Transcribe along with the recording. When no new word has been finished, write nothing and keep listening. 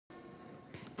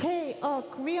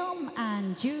RYOM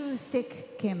and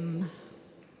Ju-Sik Kim.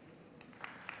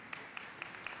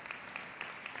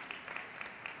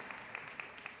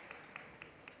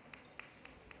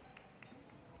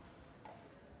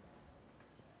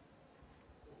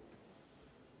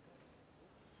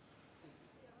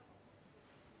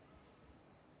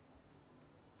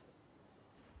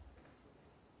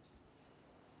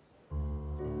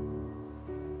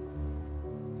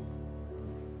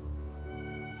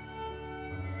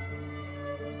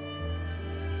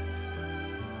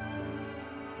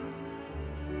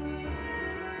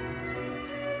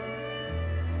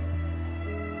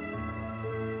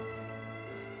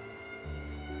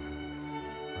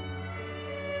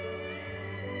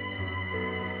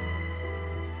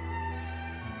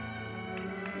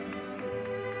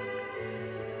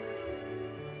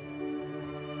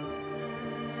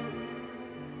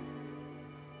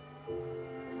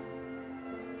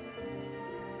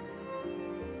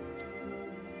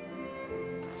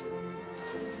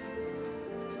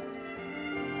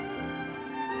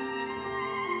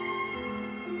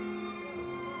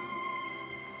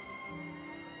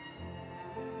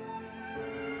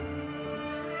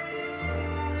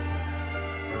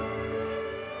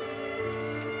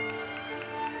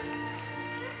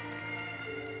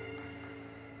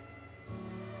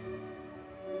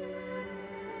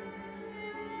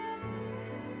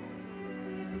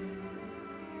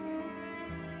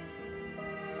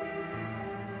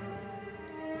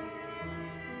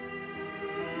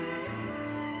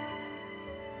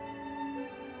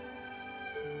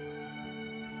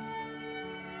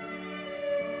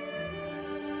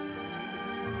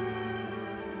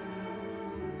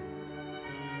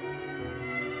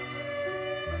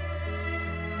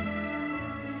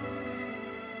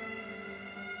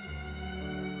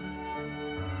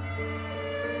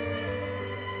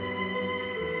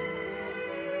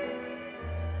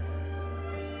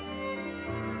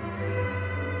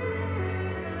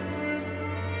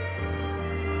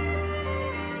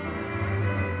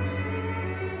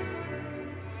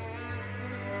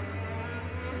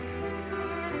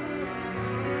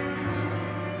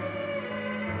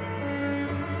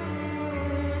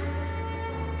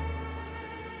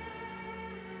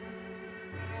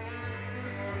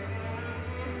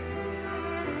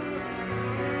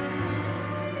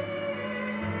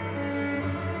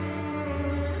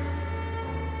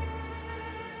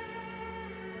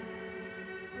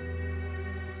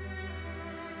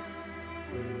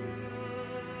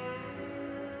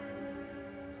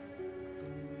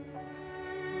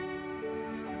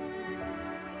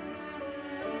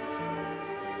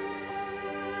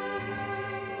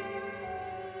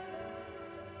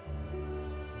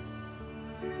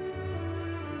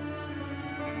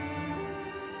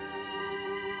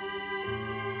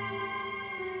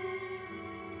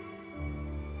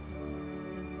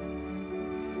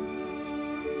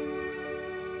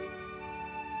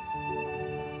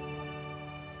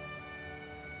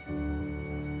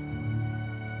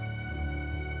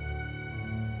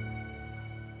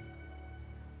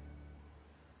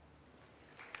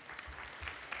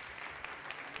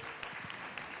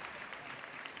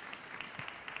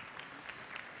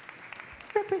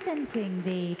 Representing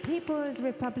the People's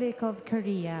Republic of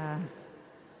Korea,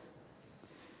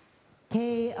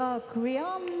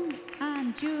 RYOM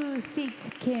and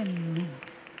Ju-Sik Kim.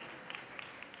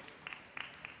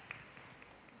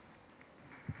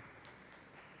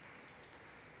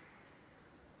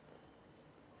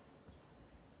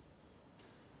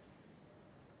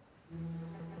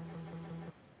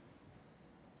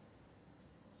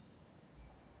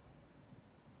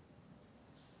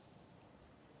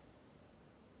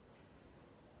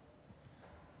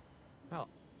 Well,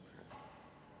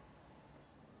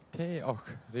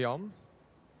 RYOM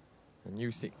and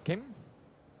Ju-Sik Kim.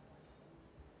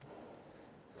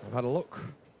 I've had a look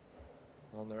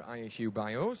on their ISU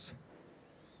bios,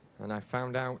 and I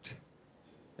found out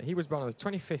that he was born on the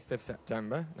 25th of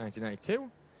September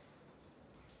 1982,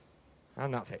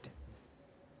 and that's it.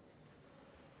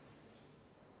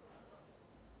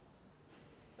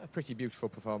 A pretty beautiful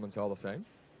performance all the same.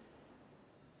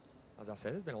 As I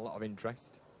said, there's been a lot of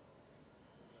interest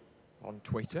on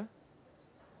Twitter.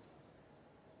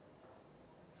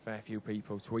 Fair few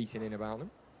people tweeting in about them.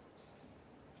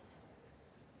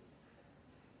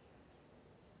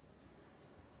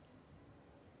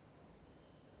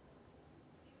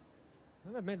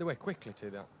 And they've made their way quickly to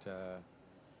that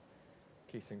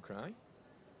kiss and cry.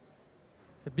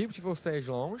 A beautiful stage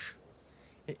lounge.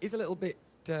 It is a little bit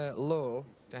low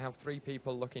to have three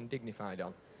people looking dignified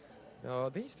on.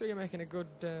 So these three are making a good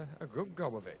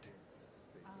gob of it.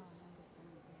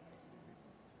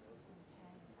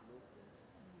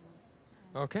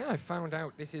 Okay, I found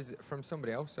out this is from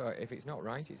somebody else, so if it's not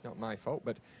right, it's not my fault,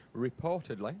 but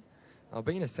reportedly,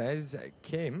 Albina says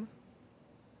Kim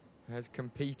has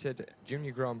competed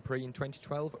Junior Grand Prix in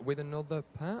 2012 with another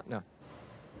partner.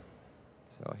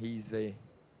 So he's the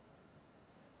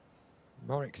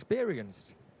more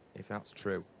experienced, if that's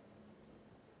true.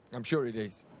 I'm sure it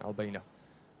is, Albina.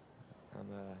 I'm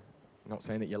not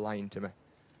saying that you're lying to me.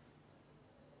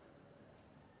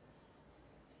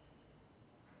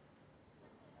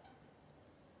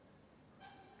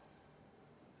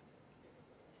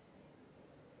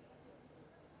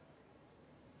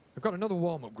 We've got another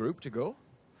warm-up group to go.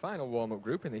 Final warm-up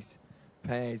group in this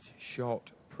pairs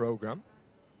short programme.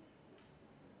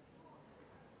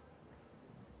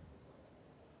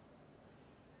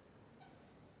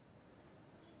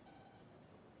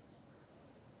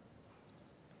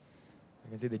 I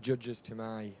can see the judges to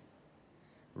my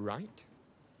right.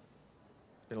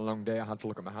 It's been a long day, I had to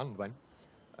look at my hand then.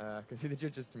 I can see the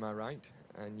judges to my right,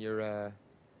 and you're the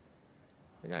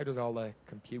guy who does all the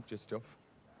computer stuff.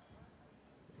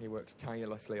 He works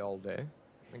tirelessly all day.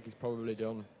 I think he's probably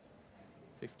done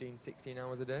 15, 16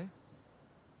 hours a day.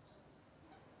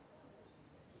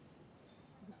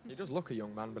 He does look a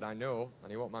young man, but I know,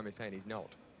 and he won't mind me saying he's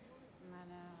not. I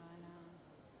know, I know.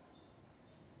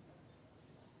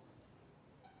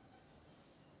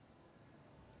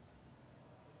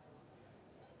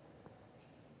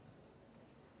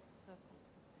 So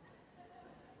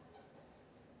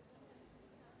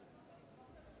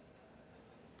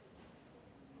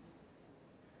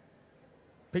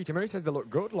Peter Murray says they look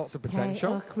good, lots of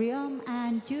potential. RYOM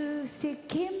and Joo-sik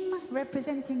Kim,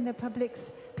 representing the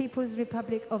People's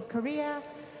Republic of Korea,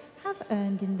 have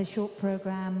earned in the short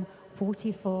program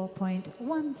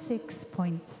 44.16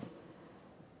 points.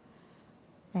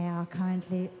 They are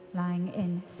currently lying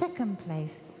in second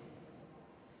place.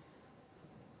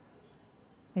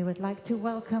 We would like to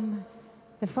welcome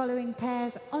the following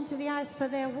pairs onto the ice for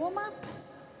their warm-up.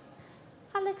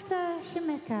 Alexa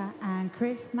Shimeka and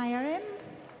Chris Nayarim,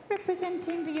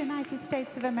 representing the United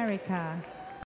States of America.